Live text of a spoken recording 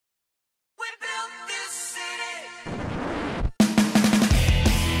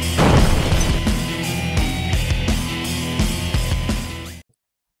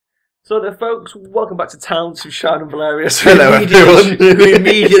So there, folks, welcome back to town to Charon and Velerious. Hello, everyone. Who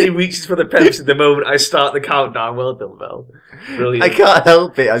immediately reaches for the Pepsi the moment I start the countdown. Well done, Vel. Brilliant. I can't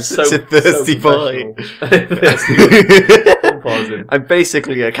help it. I'm such a thirsty boy. I'm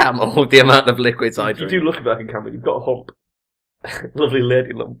basically a camel with the amount of liquids I drink. You do look like a camel. You've got a hump. Lovely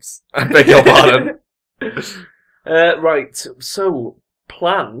lady lumps. I beg your pardon. Right, so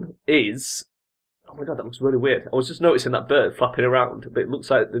plan is... Oh my god, that looks really weird. I was just noticing that bird flapping around, but it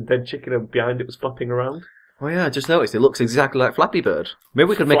looks like the dead chicken and behind it was flapping around. Oh yeah, I just noticed. It looks exactly like Flappy Bird. Maybe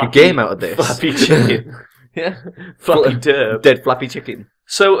we could make a game out of this. Flappy chicken. Yeah. Flappy derp. Dead Flappy chicken.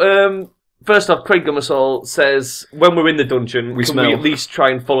 So, first off, Craig Gummersall says, when we're in the dungeon, we at least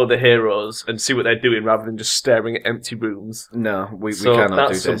try and follow the heroes and see what they're doing rather than just staring at empty rooms. No, we cannot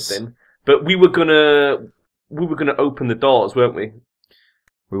do this. Something. But we were gonna open the doors, weren't we?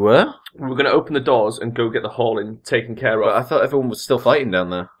 We were? We were going to open the doors and go get the hauling taken care of. But I thought everyone was still fighting down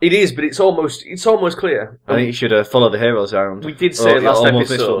there. It is, but it's almost clear. I think you should follow the heroes around. We did say last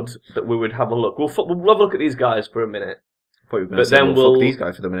episode that we would have a look. We'll have a look at these guys for a minute. But then we'll fuck these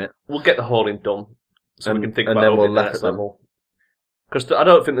guys for the minute. We'll get the hauling done, so we can think about opening the next level. Because I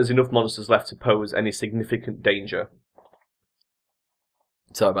don't think there's enough monsters left to pose any significant danger.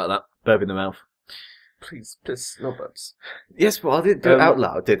 Sorry about that. Burp in the mouth. Please, no burps. Yes, but I didn't do it out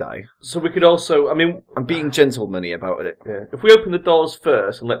loud, did I? So we could also, I mean... I'm being gentlemanly about it. Yeah. If we open the doors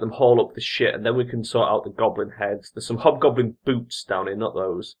first and let them haul up the shit, and then we can sort out the goblin heads. There's some hobgoblin boots down here, not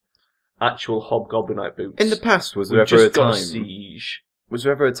those. Actual hobgoblin-like boots. In the past, was there ever a time... siege. Was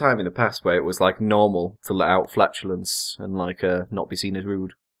there ever a time in the past where it was, like, normal to let out flatulence and, like, not be seen as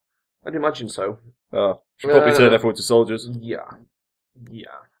rude? I'd imagine so. Oh. Should probably turn everyone to soldiers. Yeah.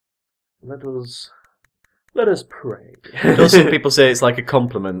 Let us pray. Some people say it's like a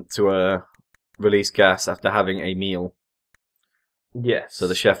compliment to release gas after having a meal. Yes. So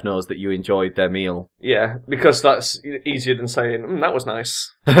the chef knows that you enjoyed their meal. Yeah, because that's easier than saying, that was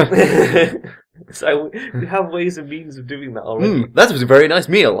nice. So we have ways and means of doing that already. That was a very nice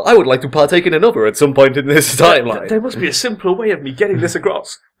meal. I would like to partake in another at some point in this timeline. There must be a simpler way of me getting this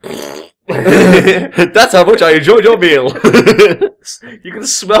across. That's how much I enjoyed your meal. You can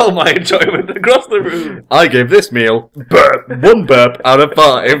smell my enjoyment across the room. I gave this meal 1 burp out of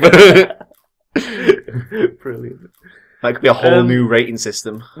 5. Brilliant. That could be a whole new rating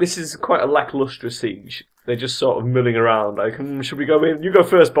system. This is quite a lacklustre siege. They're just sort of milling around. Like, should we go in? You go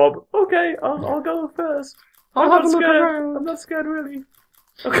first, Bob. Okay, I'll go first. I'm not scared. I'm not scared, really.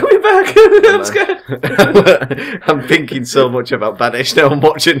 I'm coming back. I'm scared. I'm thinking so much about Banished now. I'm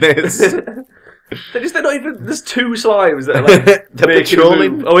watching this. They're not even. There's 2 slimes that are like they're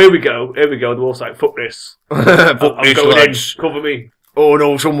patrolling. Oh, here we go. The wolf's like, fuck this. I'm going in. Cover me. Oh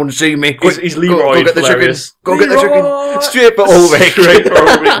no, someone's seen me. He's Leroy. Go get the chicken. Go get the chicken. Straight for Ulrich.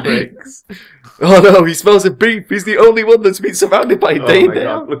 Oh no, he smells of beef. He's the only one that's been surrounded by day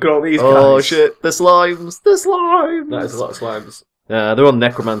now. Look at all these guys. Oh shit, the slimes. The slimes. That is a lot of slimes. They're on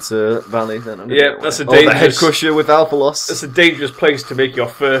Necromancer Valley then. Yeah, that's a dangerous... the head crusher with Alphalos. That's a dangerous place to make your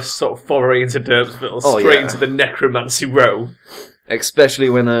first sort of foray into Derpsville. Straight into the Necromancy row. Especially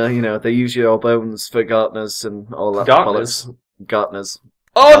when, they use your bones for gardeners and all that. Gardeners.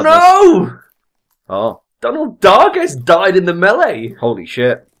 Oh no! Oh. Donald Darges died in the melee. Holy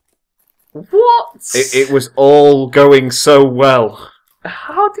shit. What? It was all going so well.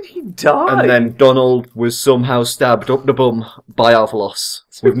 How did he die? And then Donald was somehow stabbed up the bum by Alphalos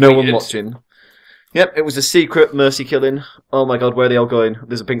with no one watching. Yep, it was a secret mercy killing. Oh my god, where are they all going?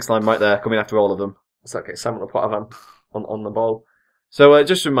 There's a pink slime right there, coming after all of them. It's okay, Samuel Potter on the ball. So,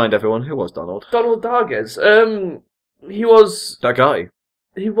 just to remind everyone, who was Donald? Donald Darges. He was... That guy?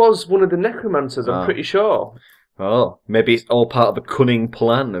 He was one of the necromancers, I'm pretty sure. Oh, maybe it's all part of a cunning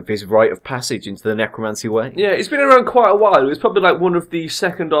plan of his rite of passage into the necromancy way. Yeah, it's been around quite a while. It was probably like one of the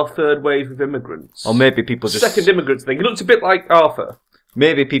 2nd or 3rd wave of immigrants. Or maybe people just... Second immigrants thing. He looked a bit like Arthur.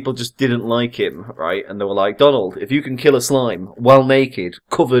 Maybe people just didn't like him, right? And they were like, Donald, if you can kill a slime while naked,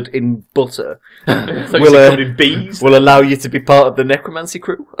 covered in butter, we'll allow you to be part of the necromancy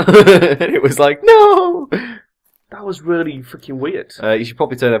crew. And it was like, no! That was really freaking weird. You should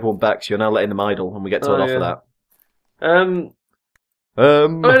probably turn everyone back, so you're now letting them idle, and we get told off for that.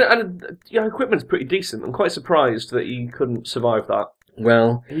 Your equipment's pretty decent. I'm quite surprised that he couldn't survive that.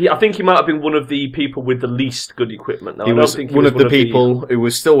 Well, I think he might have been one of the people with the least good equipment. Now, he was one of the people who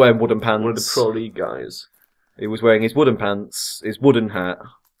was still wearing wooden pants. One of the Pro League guys. He was wearing his wooden pants, his wooden hat.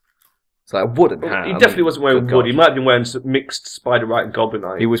 It's like a wooden hat. He definitely wasn't wearing wood. He might have been wearing some mixed Spider-Right and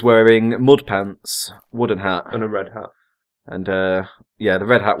Goblinite. He was wearing mud pants, wooden hat. And a red hat. And, yeah, the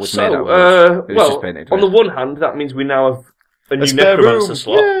red hat was made out of wood. It was just painted red. On the one hand, that means we now have a new necromancer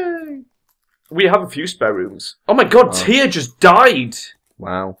slot. Yay! We have a few spare rooms. Oh my god, Tia just died!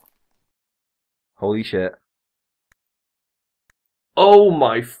 Wow. Holy shit. Oh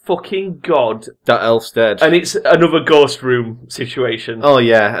my fucking god. That elf's dead. And it's another ghost room situation. Oh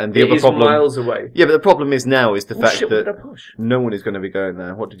yeah, and the other problem... miles away. Yeah, but the problem is now is the fact shit, that what did I push? no one is going to be going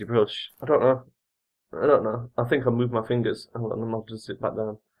there. What did you push? I don't know. I think I moved my fingers. Hold on, I'll just sit back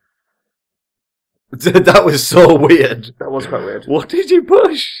down. That was so weird. That was quite weird. What did you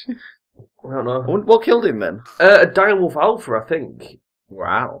push? I don't know. What killed him then? A direwolf alpha, I think.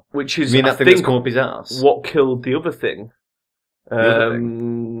 Wow. Which is, you mean that thing that's come up his ass? What killed the other thing?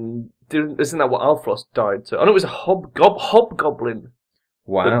 Isn't that what Alfrost died to? Oh no, it was a hobgoblin.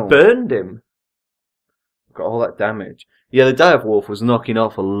 Wow. That burned him. Got all that damage. Yeah, the direwolf was knocking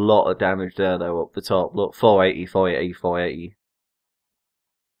off a lot of damage there, though, up the top. Look, 480, 480, 480.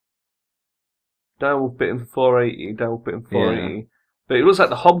 Direwolf bit him for 480, direwolf bit him for 480. Yeah. But it looks like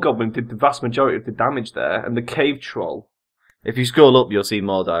the hobgoblin did the vast majority of the damage there, and the cave troll. If you scroll up, you'll see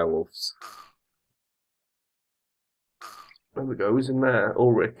more direwolves. There we go, who's in there?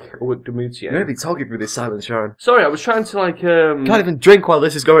 Ulrich Demutier. Maybe talking through this silence, Sharon. Sorry, I was trying to Can't even drink while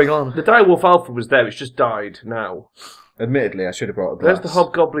this is going on. The direwolf alpha was there, it's just died now. Admittedly, I should have brought a glass. There's the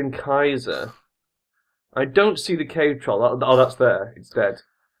hobgoblin Kaiser. I don't see the cave troll. Oh, that's there. It's dead.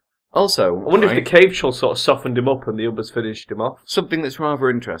 Also, I wonder if the cave troll sort of softened him up and the others finished him off. Something that's rather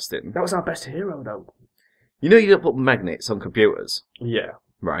interesting. That was our best hero, though. You know you don't put magnets on computers? Yeah.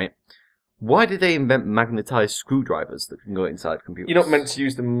 Right. Why did they invent magnetized screwdrivers that can go inside computers? You're not meant to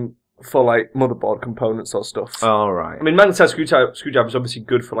use them for, like, motherboard components or stuff. Oh, right. I mean, magnetized screwdriver is obviously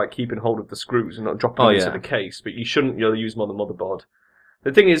good for, like, keeping hold of the screws and not dropping them into the case, but you shouldn't really use them on the motherboard.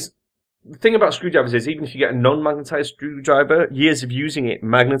 The thing about screwdrivers is, even if you get a non-magnetized screwdriver, years of using it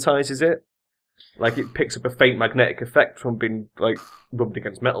magnetizes it. Like, it picks up a faint magnetic effect from being, like, rubbed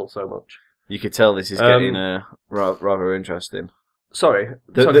against metal so much. You could tell this is getting rather interesting. Sorry,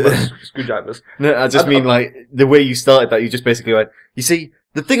 about screwdrivers. No, I just mean, like, the way you started that, you just basically went, you see,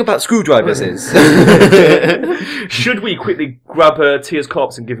 the thing about screwdrivers is... Should we quickly grab Tia's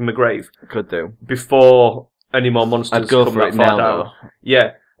corpse and give him a grave? Could do. Before any more monsters come that far down.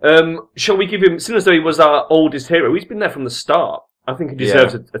 Yeah. Shall we give him, since as though he was our oldest hero, he's been there from the start. I think he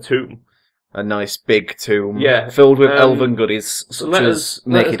deserves a tomb. A nice big tomb. Yeah. Filled with elven goodies, such as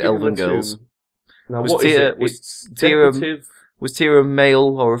naked elven girls. Now, what is it? Was Tia a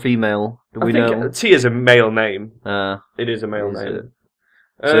male or a female? Do we know? Tia's a male name. It is a male name.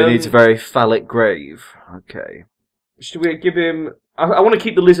 So he needs a very phallic grave. Okay. Should we give him... I want to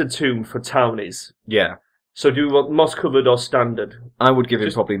keep the lizard tomb for townies. Yeah. So do we want moss-covered or standard? I would give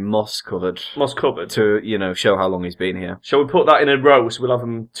him probably moss-covered. Moss-covered? To, show how long he's been here. Shall we put that in a row so we'll have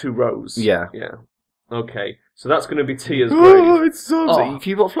them 2 rows? Yeah. Yeah. Okay. So that's going to be Tia's grave. Oh, it's so... Oh. Can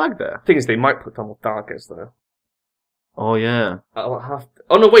you put a flag there? Thing is, they might put Donald Darkes there. Oh, yeah. I'll have to...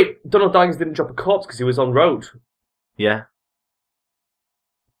 Oh, no, wait. Donald Darkes didn't drop a corpse because he was on road. Yeah.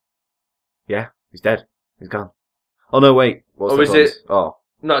 Yeah, he's dead. He's gone. Oh, no, wait. What's the is it... Oh.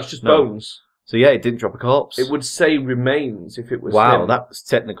 No, it's just bones. So, yeah, it didn't drop a corpse. It would say remains if it was Wow, him. that's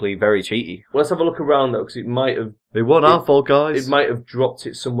technically very cheaty. Well, let's have a look around, though, because it might have... They weren't our fault, guys. It might have dropped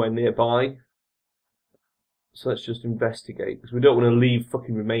it somewhere nearby. So let's just investigate, because we don't want to leave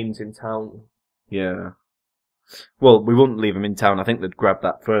fucking remains in town. Yeah. Well, we wouldn't leave them in town. I think they'd grab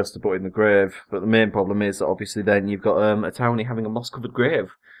that first to put in the grave. But the main problem is that obviously then you've got a townie having a moss-covered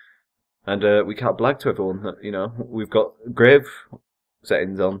grave. And we can't blag to everyone that, we've got grave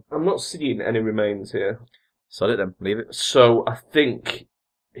settings on. I'm not seeing any remains here. Sod it then, leave it. So I think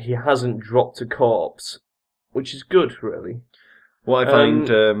he hasn't dropped a corpse, which is good, really. What I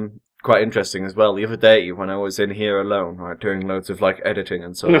find quite interesting as well, the other day when I was in here alone, right, doing loads of editing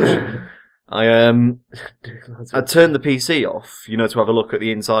and such, I turned the PC off, to have a look at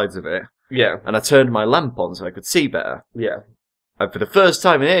the insides of it. Yeah. And I turned my lamp on so I could see better. Yeah. And for the first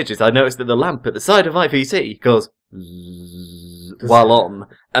time in ages, I noticed that the lamp at the side of my PC goes while on,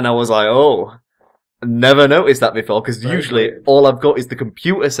 and I was like, oh, never noticed that before, because usually all I've got is the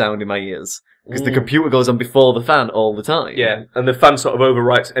computer sound in my ears, because the computer goes on before the fan all the time. Yeah, and the fan sort of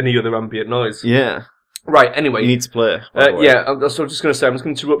overwrites any other ambient noise. Yeah. Right, anyway. You need to play. Yeah, that's what I was just going to say. I'm just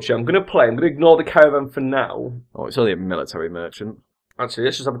going to interrupt you. I'm going to play. I'm going to ignore the caravan for now. Oh, it's only a military merchant. Actually,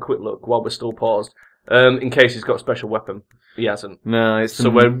 let's just have a quick look while we're still paused. In case he's got a special weapon. He hasn't. No, it's so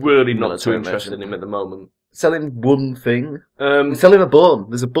we're really not too interested in him at the moment. Sell him one thing. Sell him a bone.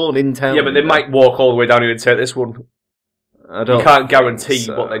 There's a bone in town. Yeah, but they might walk all the way down here and take this one. I don't. You can't guarantee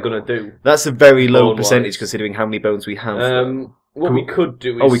what they're going to do. That's a very low percentage considering how many bones we have. What we could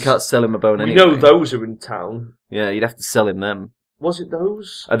do is... Oh, we can't sell him a bone anyway. We know those are in town. Yeah, you'd have to sell him them. Was it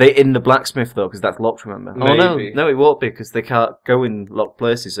those? Are they in the blacksmith though? Because that's locked, remember? Maybe. Oh no, it won't be because they can't go in locked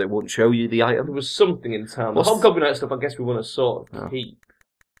places, so it won't show you the item. There was something in town. The Hobgoblinite stuff, I guess we want to sort of keep.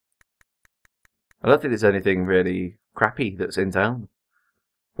 I don't think there's anything really crappy that's in town.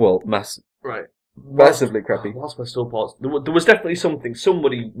 Well, massively crappy. Whilst we're still parts, there was definitely something.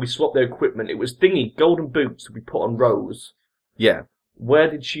 We swapped their equipment. It was thingy, golden boots that we put on Rose. Yeah. Where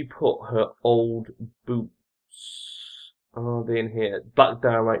did she put her old boots? Oh, are they in here? Black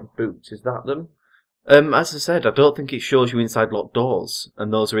diorite boots, is that them? As I said, I don't think it shows you inside locked doors,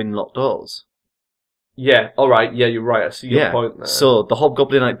 and those are in locked doors. Yeah, alright, yeah, you're right, I see your point there. So, the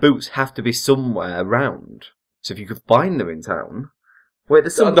Hobgoblinite boots have to be somewhere around. So if you could find them in town... Wait,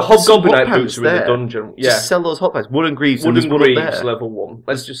 there's some... The Hobgoblinite boots are in the dungeon. Yeah. Just sell those hot pants. Wooden Greaves Wooden and there's one up Greaves, there. level 1.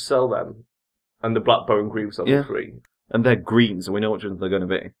 Let's just sell them. And the Black Bone Greaves, level 3. And they're green, so we know which ones they're going to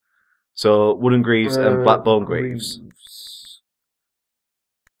be. So, Wooden Greaves and Black Bone Greaves.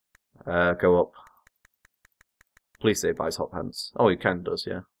 Go up. Please say it buys hot pants. Oh, it kind of does,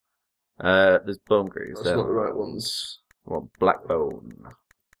 yeah. There's Bone Greaves. That's not the right ones. Well, Black Bone.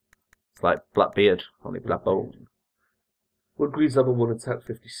 It's like Black Beard, only Black Bone. Wood Greaves level 1 attack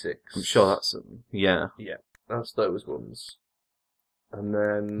 56. I'm sure that's them. Yeah. Yeah, that's those ones. And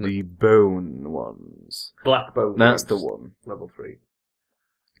then... The bone ones. Black Bone That's Greaves, the one. level 3.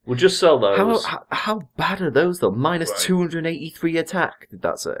 We'll just sell those. How bad are those, though? Minus 283 attack, did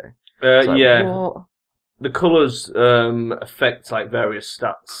that say? Yeah. What? The colours affect like various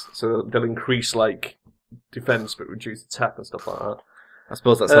stats, so they'll increase like defense but reduce attack and stuff like that. I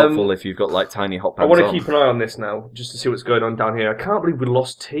suppose that's helpful if you've got like tiny hot pants. I want to keep an eye on this now, just to see what's going on down here. I can't believe we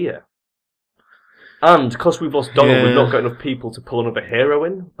lost Tia, and because we've lost Donald, we've not got enough people to pull another hero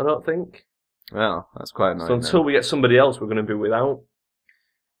in. I don't think. Well, that's quite annoying. So until we get somebody else, we're going to be without.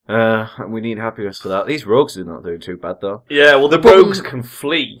 We need happiness for that. These rogues are not doing too bad, though. Yeah, well, the rogues can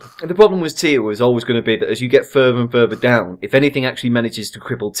flee. The problem with Tia was always going to be that as you get further and further down, if anything actually manages to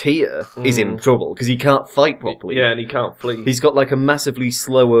cripple Tia, he's in trouble, because he can't fight properly. Yeah, and he can't flee. He's got, like, a massively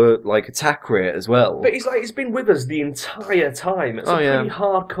slower, like, attack rate as well. But he's been with us the entire time. It's a pretty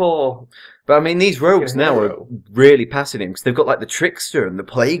hardcore... But, I mean, these rogues now are really passing him, because they've got, like, the Trickster and the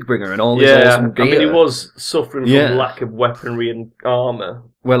Plaguebringer and all this awesome gear. I mean, he was suffering from lack of weaponry and armour.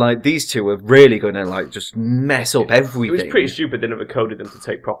 Well, like, these two are really going to, like, just mess up everything. It was pretty stupid they never coded them to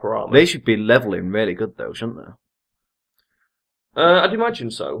take proper armour. They should be levelling really good, though, shouldn't they? I'd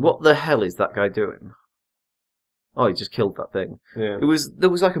imagine so. What the hell is that guy doing? Oh, he just killed that thing. Yeah. There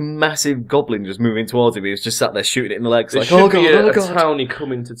was like a massive goblin just moving towards him. He was just sat there shooting it in the legs. There like, should be a townie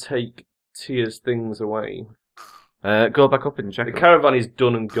coming to take Tia's things away. Go back up and check the caravan is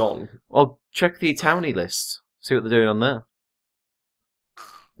done and gone. I'll check the townie list. See what they're doing on there.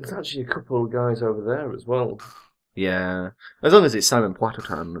 There's actually a couple of guys over there as well. Yeah. As long as it's Simon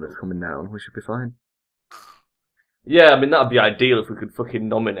Platerton that's coming down, we should be fine. Yeah, I mean, that'd be ideal if we could fucking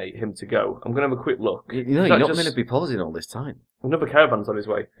nominate him to go. I'm going to have a quick look. You know, you're not going to be pausing all this time. Another caravan's on his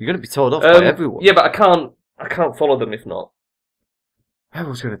way. You're going to be told off by everyone. Yeah, but I can't follow them if not.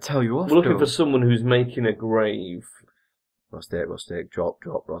 Everyone's going to tell you off. We're looking for someone who's making a grave. Rustic, drop,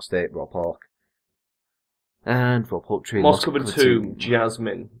 rustic, drop hawk. And drop hawk tree. Moss-covered tomb,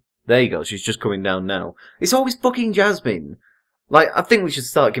 Jasmine. There you go, she's just coming down now. It's always fucking Jasmine. Like, I think we should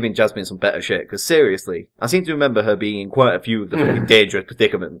start giving Jasmine some better shit, because seriously, I seem to remember her being in quite a few of the fucking dangerous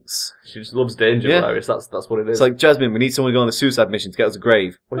predicaments. She just loves danger, Velerious. That's what it is. It's like, Jasmine, we need someone to go on a suicide mission to get us a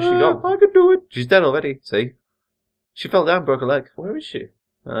grave. Where's she gone? I could do it. She's dead already, see? She fell down, broke her leg. Where is she?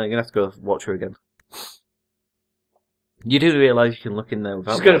 You're going to have to go watch her again. You do realise you can look in there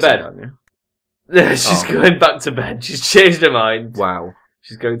without... She's going to bed. Yeah, she's going back to bed. She's changed her mind. Wow.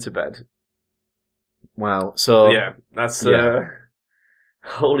 She's going to bed. Wow, so... Yeah, that's...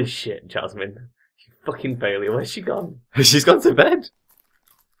 Holy shit, Jasmine. You fucking Bailey, where's she gone? She's gone to bed.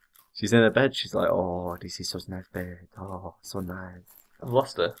 She's in her bed. She's like, oh, this is such a nice bed. Oh, so nice. I've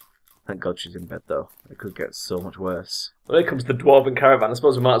lost her. Thank God she's in bed, though. It could get so much worse. Well, here comes the Dwarven Caravan. I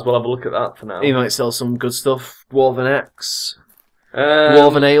suppose we might as well have a look at that for now. He might sell some good stuff. Dwarven X.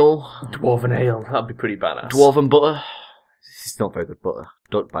 Dwarven Ale. Dwarven Ale. That'd be pretty badass. Dwarven Butter. It's not very good butter.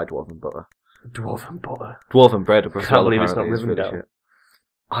 Don't buy Dwarven Butter. Dwarven Butter. Dwarven Bread. Can't believe it's not Rivendell.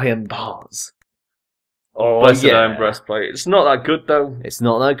 Iron Bars. Oh, Blessed Iron Breastplate. It's not that good, though. It's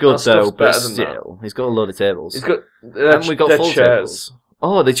not that good, though, but than still. He's got a load of tables. He's got... and we got full chairs. Tables.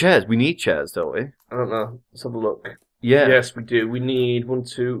 Oh, the chairs. We need chairs, don't we? I don't know. Let's have a look. Yeah. Yes, we do. We need we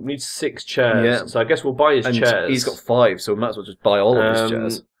need 6 chairs. Yeah. So I guess we'll buy his chairs. He's got 5, so we might as well just buy all of his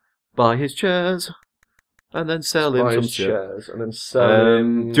chairs. Buy his chairs. And then sell him some shit. shares, and then sell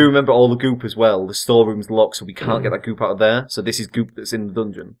him... Do remember all the goop as well. The storeroom's locked, so we can't get that goop out of there. So this is goop that's in the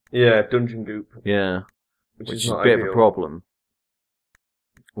dungeon. Yeah, dungeon goop. Yeah. Which is a bit of a problem.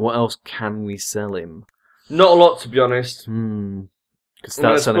 What else can we sell him? Not a lot, to be honest. Could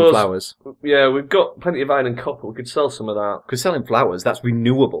start selling flowers. Yeah, we've got plenty of iron and copper. We could sell some of that. Because selling flowers, that's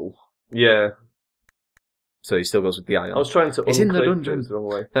renewable. Yeah. So he still goes with the iron. I was trying to... It's in the dungeon. The wrong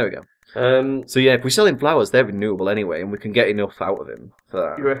way. There we go. So yeah, if we sell him flowers, they're renewable anyway, and we can get enough out of him for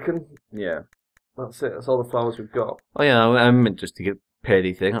that. You reckon? Yeah. That's it. That's all the flowers we've got. Oh yeah, I meant just to pay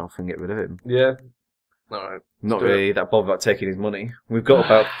the thing off and get rid of him. Yeah. Alright. Not really that bothered about taking his money. We've got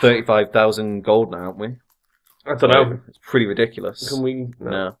about 35,000 gold now, haven't we? I don't know. It's pretty ridiculous. Can we?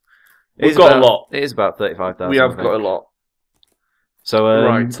 No. We've got a lot. It is about 35,000. We have got a lot. So,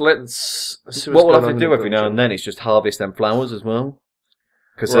 right, let's... What we'll have to do every now and then is just harvest them flowers as well.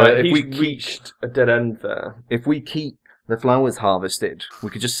 Because if we reached a dead end there. If we keep the flowers harvested, we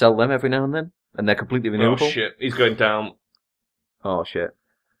could just sell them every now and then, and they're completely renewable. Oh shit, he's going down. Oh shit.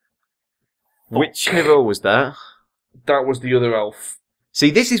 Which hero was that? That was the other elf. See,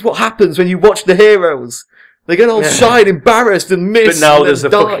 this is what happens when you watch the heroes. They get all shy and embarrassed and miss. But now there's a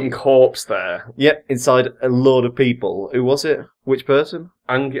fucking corpse there. Yep, inside a load of people. Who was it? Which person?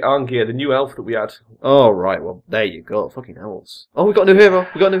 Angia, the new elf that we had. Oh, right, well, there you go. Fucking elves. Oh, we got a new hero.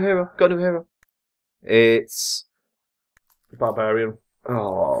 We got a new hero. Got a new hero. It's... Barbarian.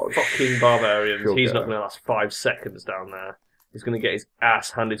 Oh, fucking barbarians. Sugar. He's not going to last 5 seconds down there. He's going to get his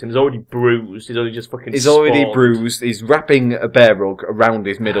ass handed to him. He's already bruised. He's only just fucking He's spawned. already bruised. He's wrapping a bear rug around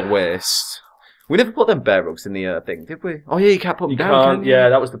his middle waist. We never put them bear rugs in the thing, did we? Oh yeah, you can't put them down, can you? Yeah,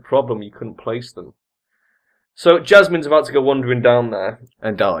 that was the problem. You couldn't place them. So Jasmine's about to go wandering down there.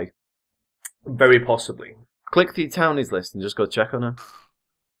 And die. Very possibly. Click the townies list and just go check on her.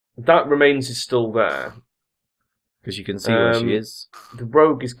 That remains is still there. Because you can see where she is. The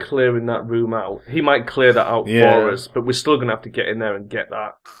rogue is clearing that room out. He might clear that out for us, but we're still going to have to get in there and get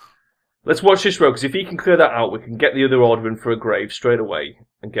that. Let's watch this rogue, because if he can clear that out, we can get the other order in for a grave straight away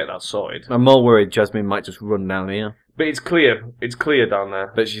and get that sorted. I'm more worried Jasmine might just run down here. But it's clear. It's clear down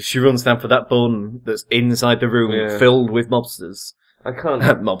there. But she runs down for that bone that's inside the room filled with mobsters. I can't...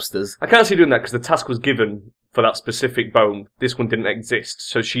 mobsters. I can't see doing that because the task was given for that specific bone. This one didn't exist,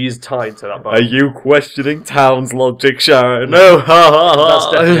 so she is tied to that bone. Are you questioning town's logic, Sharon? No, ha ha ha.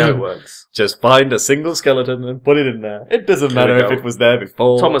 That's definitely how it works. Just find a single skeleton and put it in there. It doesn't matter if it was there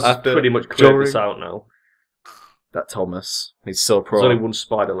before, Thomas after, has pretty much cleared this out now. That Thomas. He's so pro. There's only one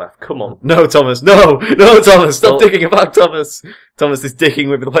spider left. Come on. No, Thomas. No! No, Thomas! Stop dicking about Thomas! Thomas is dicking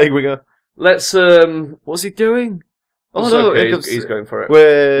with the plague winger. Let's, What's he doing? Oh no, okay, he's going for it.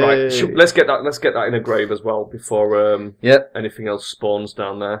 Right, let's get that in a grave as well before anything else spawns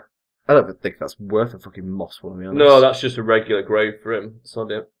down there. I don't think that's worth a fucking moss for me. No, that's just a regular grave for him. It's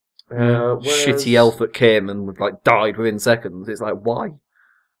not it. Shitty elf that came and died within seconds. It's like, why?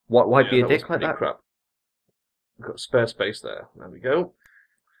 Why be a dick like that? Crap. We've got spare space there. There we go.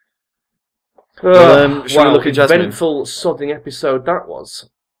 Should we look at Jasmine? Eventful, sodding episode that was.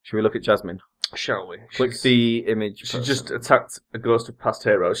 Should we look at Jasmine? Shall we? Click the image. She just attacked a ghost of past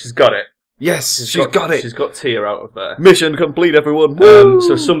heroes. She's got it. Yes, she's got it. She's got Tia out of there. Mission complete, everyone.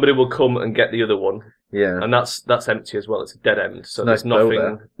 So somebody will come and get the other one. Yeah, and that's empty as well. It's a dead end. So nice,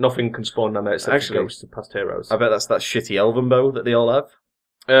 there's nothing can spawn down there except for ghosts of past heroes. I bet that's that shitty elven bow that they all have.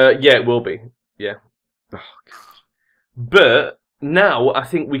 Yeah, it will be. Yeah. Oh, God. But now I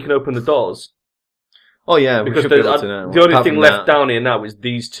think we can open the doors. Oh yeah, because the only thing left down here now is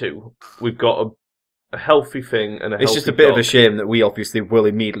these two. We've got a healthy thing and a healthy It's just a bit of a shame that we obviously will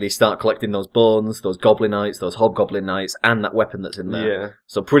immediately start collecting those bones, those goblinites, those hobgoblin knights, and that weapon that's in there. Yeah.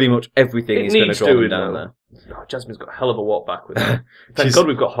 So pretty much everything is going to go down there. Oh, Jasmine's got a hell of a walk back with her. Thank God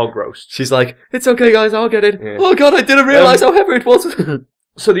we've got hog roast. She's like, it's okay guys, I'll get it. Yeah. Oh God, I didn't realise how heavy it was.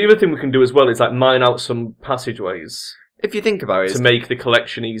 So the other thing we can do as well is mine out some passageways. If you think about it, to make the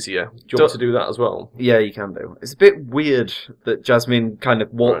collection easier. Do you want to do that as well? Yeah, you can do. It's a bit weird that Jasmine kind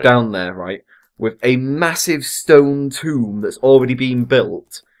of walked down there, right, with a massive stone tomb that's already been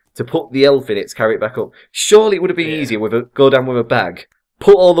built to put the elf in it to carry it back up. Surely it would have been easier go down with a bag,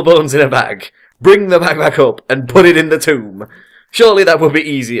 put all the bones in a bag, bring the bag back up, and put it in the tomb. Surely that would be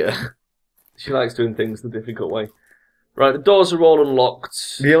easier. She likes doing things the difficult way. Right, the doors are all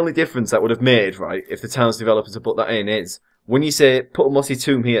unlocked. The only difference that would have made, right, if the town's developers had put that in is, when you say, put a mossy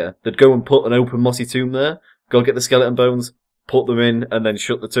tomb here, they'd go and put an open mossy tomb there, go get the skeleton bones, put them in, and then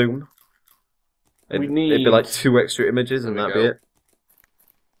shut the tomb. It'd be like 2 extra images, and that'd be it.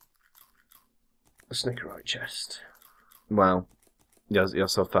 A Snickerite chest. Wow. You're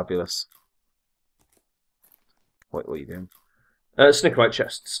so fabulous. What are you doing? Snickerite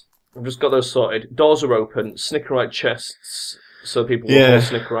chests. I've just got those sorted. Doors are open. Snickerite chests, so people will haul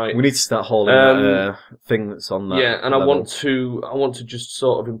Snickerite. We need to start hauling that thing that's on that. Yeah, and level. I want to just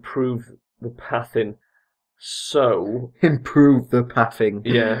sort of improve the pathing. So improve the pathing.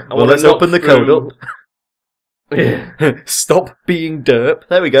 Yeah. Well, let's open the code up. Yeah. Stop being derp.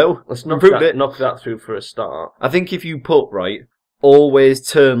 There we go. Let's knock that through for a start. I think if you put always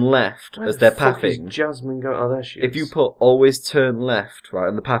turn left Where as the their fuck is pathing. Jasmine go? Oh, there she is. If you put always turn left, right,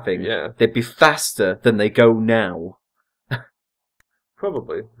 on the pathing, they'd be faster than they go now.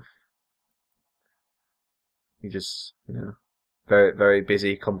 Probably. You just, very, very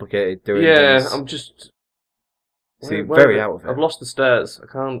busy, complicated doing things. Yeah, I'm just... very out of it. I've lost the stairs. I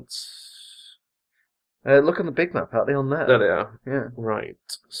can't... look on the big map. Aren't they on there? There they are. Yeah. Right.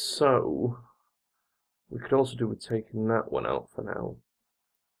 So... We could also do with taking that one out for now.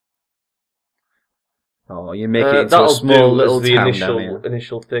 Oh, you make it into a small little town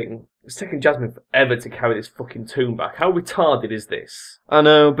initial thing. It's taking Jasmine forever to carry this fucking tomb back. How retarded is this? I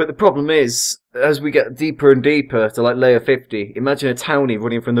know, but the problem is, as we get deeper and deeper to layer 50, imagine a townie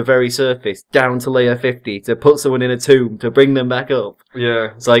running from the very surface down to layer 50 to put someone in a tomb to bring them back up.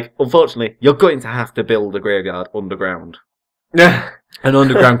 Yeah. It's unfortunately, you're going to have to build a graveyard underground. Yeah. An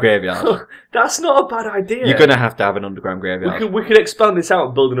underground graveyard. That's not a bad idea. You're going to have an underground graveyard. We could expand this out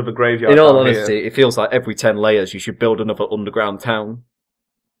and build another graveyard. In all honesty, it feels like every 10 layers you should build another underground town.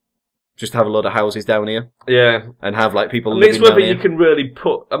 Just have a lot of houses down here. Yeah. And have people living it's whether down here. you can really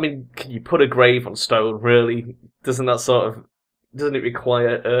put... can you put a grave on stone, really? Doesn't it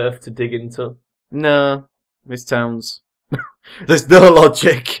require earth to dig into? No. It's towns. There's no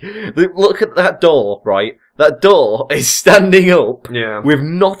logic. Look at that door, right? That door is standing up with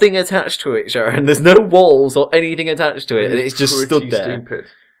nothing attached to it, Sharon. There's no walls or anything attached to it, and it's just stood there. Stupid.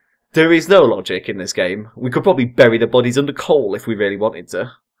 There is no logic in this game. We could probably bury the bodies under coal if we really wanted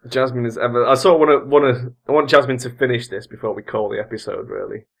to. Jasmine is ever... I want Jasmine to finish this before we call the episode,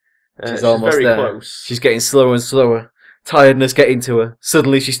 really. She's almost very there. Close. She's getting slower and slower. Tiredness getting to her.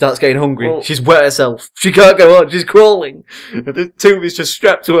 Suddenly she starts getting hungry. Well, she's wet herself. She can't go on. She's crawling. The tomb is just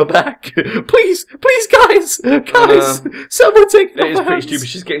strapped to her back. Please, guys! Someone take her. It is pretty stupid.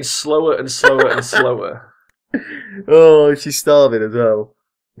 She's getting slower and slower and slower. Oh, she's starving as well.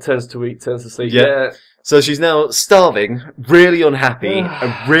 Turns to eat, turns to sleep. Yeah. Yeah. So she's now starving, really unhappy,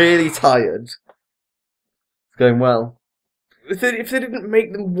 and really tired. It's going well. If they didn't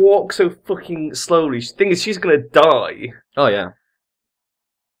make them walk so fucking slowly, the thing is, she's gonna die. Oh yeah.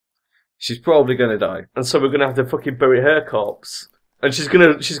 She's probably gonna die. And so we're gonna have to fucking bury her corpse. And she's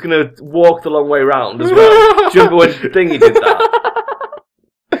gonna walk the long way round as well. Do you remember when Thingy did that?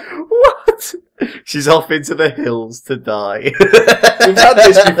 What? She's off into the hills to die. We've had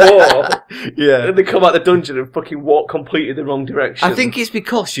this before. Yeah. And they come out the dungeon and fucking walk completely the wrong direction. I think it's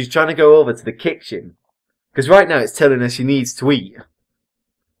because she's trying to go over to the kitchen. Because right now it's telling her she needs to eat.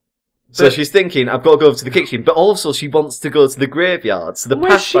 So she's thinking, I've got to go over to the kitchen, but also she wants to go to the graveyard, so the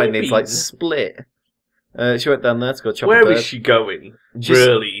pathfinding's split. She went down there to go chop a bird. Where is she going?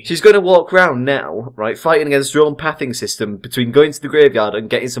 Really? She's going to walk round now, right, fighting against her own pathing system between going to the graveyard and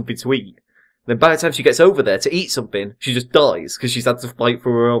getting something to eat. Then by the time she gets over there to eat something, she just dies, because she's had to fight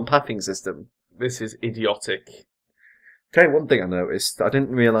for her own pathing system. This is idiotic. Okay, one thing I noticed, I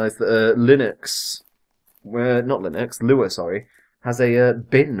didn't realise that Lua, has a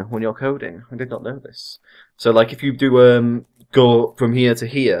bin when you're coding. I did not know this. So, if you do go from here to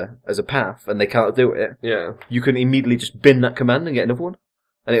here as a path, and they can't do it, you can immediately just bin that command and get another one,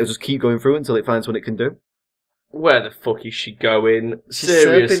 and it'll just keep going through until it finds what it can do. Where the fuck is she going?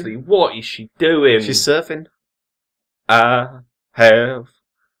 Seriously, what is she doing? She's surfing. I have.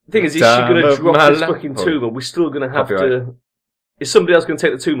 The thing is she going to drop this fucking tomb, and we're still going to have to... Is somebody else going to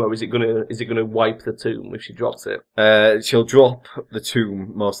take the tomb, or is it going to wipe the tomb if she drops it? She'll drop the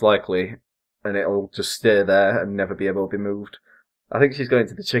tomb, most likely, and it'll just stay there and never be able to be moved. I think she's going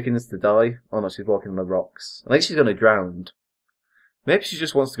to the chickens to die. Oh no, she's walking on the rocks. I think she's going to drown. Maybe she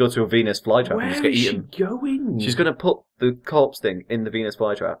just wants to go to a Venus flytrap and just get eaten. Where is she going? She's going to put the corpse thing in the Venus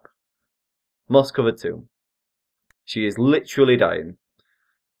flytrap. Moss-covered tomb. She is literally dying.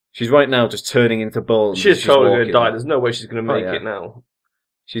 She's right now just turning into bones. She's totally going to die. There's no way she's going to make it now.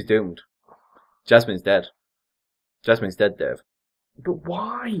 She's doomed. Jasmine's dead. Jasmine's dead, Dave. But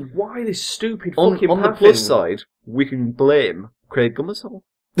why? Why this stupid fucking On the pathing? plus side, we can blame Craig Gummersall.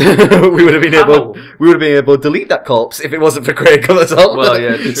 we would have been able to delete that corpse if it wasn't for Craig Gummersall. Well,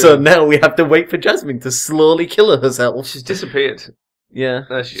 yeah, true. So now we have to wait for Jasmine to slowly kill herself. She's disappeared. Yeah,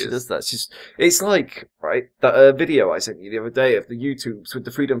 there she does that. It's like, right, that video I sent you the other day of the YouTubes with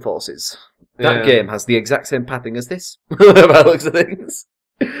the Freedom Forces. That game has the exact same padding as this, by the looks of things.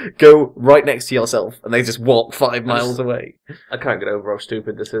 Go right next to yourself, and they just walk 5 miles away. I can't get over how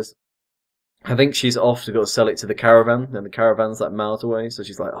stupid this is. I think she's off to go sell it to the caravan, and the caravan's like miles away, so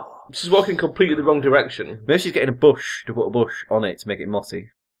she's like, oh. She's walking completely the wrong direction. Maybe she's getting a bush, to put a bush on it to make it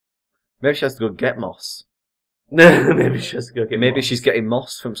mossy. Maybe she has to go get moss. Maybe she has to go get Maybe moss. she's getting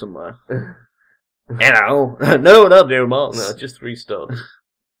moss from somewhere. Hello. No, not no moss. No, just 3 stone.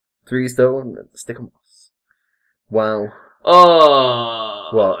 3 stone, and a stick of moss. Wow. Oh,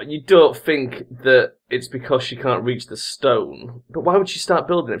 what? You don't think that it's because she can't reach the stone? But why would she start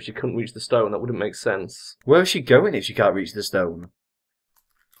building if she couldn't reach the stone? That wouldn't make sense. Where is she going if she can't reach the stone?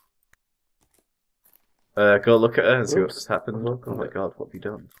 Go look at her and see what's happened. Oh my god, what have you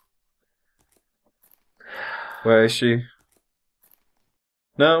done? Where is she?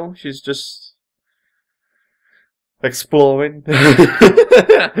 No, she's just exploring.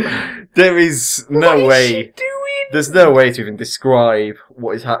 There is no way. There's no way to even describe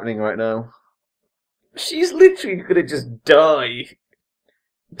what is happening right now. She's literally gonna just die.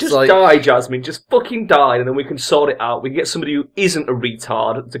 Just like, die, Jasmine. Just fucking die, and then we can sort it out. We can get somebody who isn't a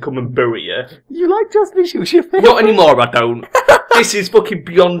retard to come and bury her. You like Jasmine? She was your favourite. Not anymore, I don't. This is fucking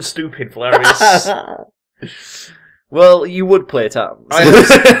beyond stupid, Velerious. Well, you would play it out.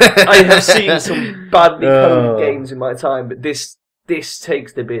 I have seen some badly coded games in my time, but this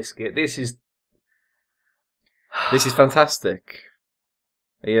takes the biscuit. This is fantastic.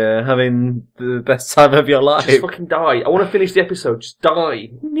 You're having the best time of your life. Just fucking die. I want to finish the episode. Just die.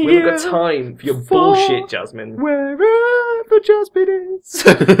 We haven't got time for your bullshit, Jasmine. Wherever Jasmine is.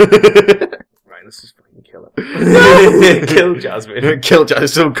 Right, let's just fucking kill her. Kill Jasmine. Kill Jasmine.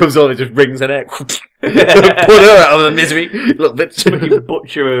 Someone comes on and just wrings her neck. Put her out of the misery. Little bitch. Fucking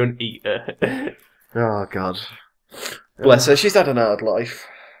butcher her and eat her. Oh, God. Bless her. She's had an hard life.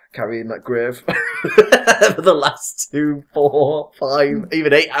 Carrying that grave for the last 2, 4, 5,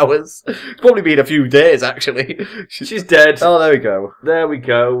 even 8 hours. It's probably been a few days, actually. She's dead. Oh, there we go. There we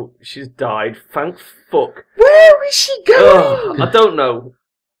go. She's died. Thank fuck. Where is she going? I don't know.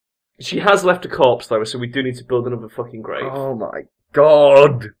 She has left a corpse, though, so we do need to build another fucking grave. Oh, my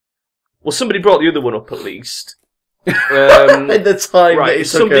God. Well, somebody brought the other one up, at least. In the time right, that is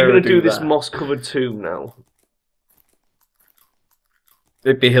somebody going to do this moss-covered tomb now?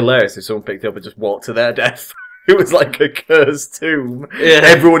 It'd be hilarious if someone picked it up and just walked to their death. It was like a cursed tomb. Yeah.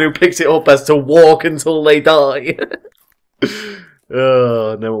 Everyone who picks it up has to walk until they die.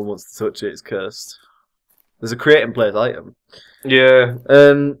 Oh, no one wants to touch it. It's cursed. There's a create and place item. Yeah.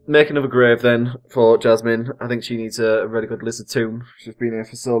 Make another grave then for Jasmine. I think she needs a really good lizard tomb. She's been here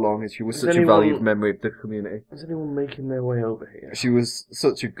for so long and she was such a valued memory of the community. Is anyone making their way over here? She was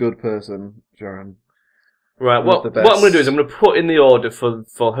such a good person, Charon. Right, what I'm going to do is I'm going to put in the order for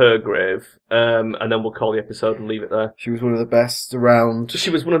her grave, and then we'll call the episode and leave it there. She was one of the best around.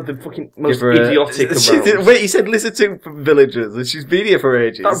 She was one of the fucking most idiotic around. Wait, you said listen to from villagers, and she's been here for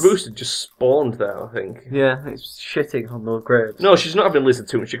ages. That rooster just spawned there, I think. Yeah, it's shitting on those graves. No, she's not having listened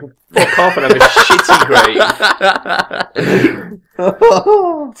to him. She can fuck off and have a shitty grave.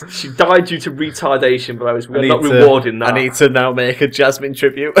 She died due to retardation, but we're not rewarding that. I need to now make a Jasmine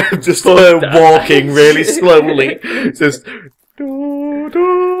tribute. Just her walking really slowly. Just... No,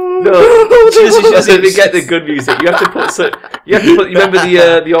 she doesn't even get the good music. You have to put. You remember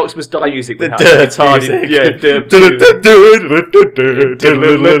the Orcs Must Die music? The Derp music. Yeah,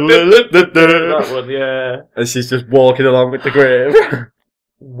 that one. Yeah. And she's just walking along with the grave.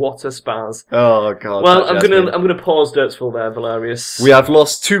 What a spaz! Oh God! Well, I'm gonna pause Derpsville there, Velerious. We have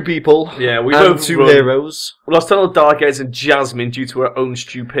lost 2 people. Yeah, we and both 2 heroes. We lost Donald Darkheads and Jasmine due to her own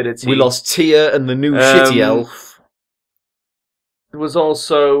stupidity. We lost Tia and the new shitty elf. There was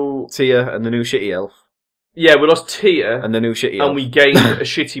also Tia and the new shitty elf. Yeah, we lost Tia. And the new shitty elf. And we gained a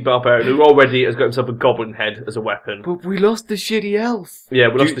shitty barbarian who already has got himself a goblin head as a weapon. But we lost the shitty elf. Yeah,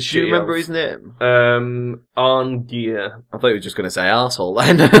 we lost the shitty elf. Do you remember his name? Arngeir. I thought you were just going to say arsehole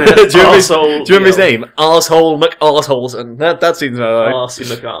then. Do you remember his name? Arsehole McArseholeson. That seems alright. Arsey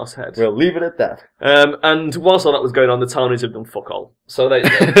McArsehead. We'll leave it at that. And whilst all that was going on, the townies have done fuck all. So they...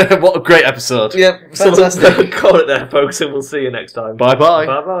 What a great episode. Yep. Fantastic. So call it there, folks, and we'll see you next time. Bye-bye.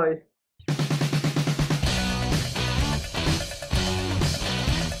 Bye-bye.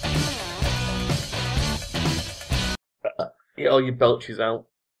 Get all your belches out.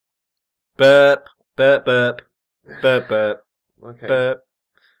 Burp, burp, burp, burp, burp, Okay. burp,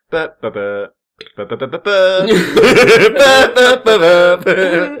 burp, burp, burp.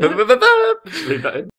 Leave that in.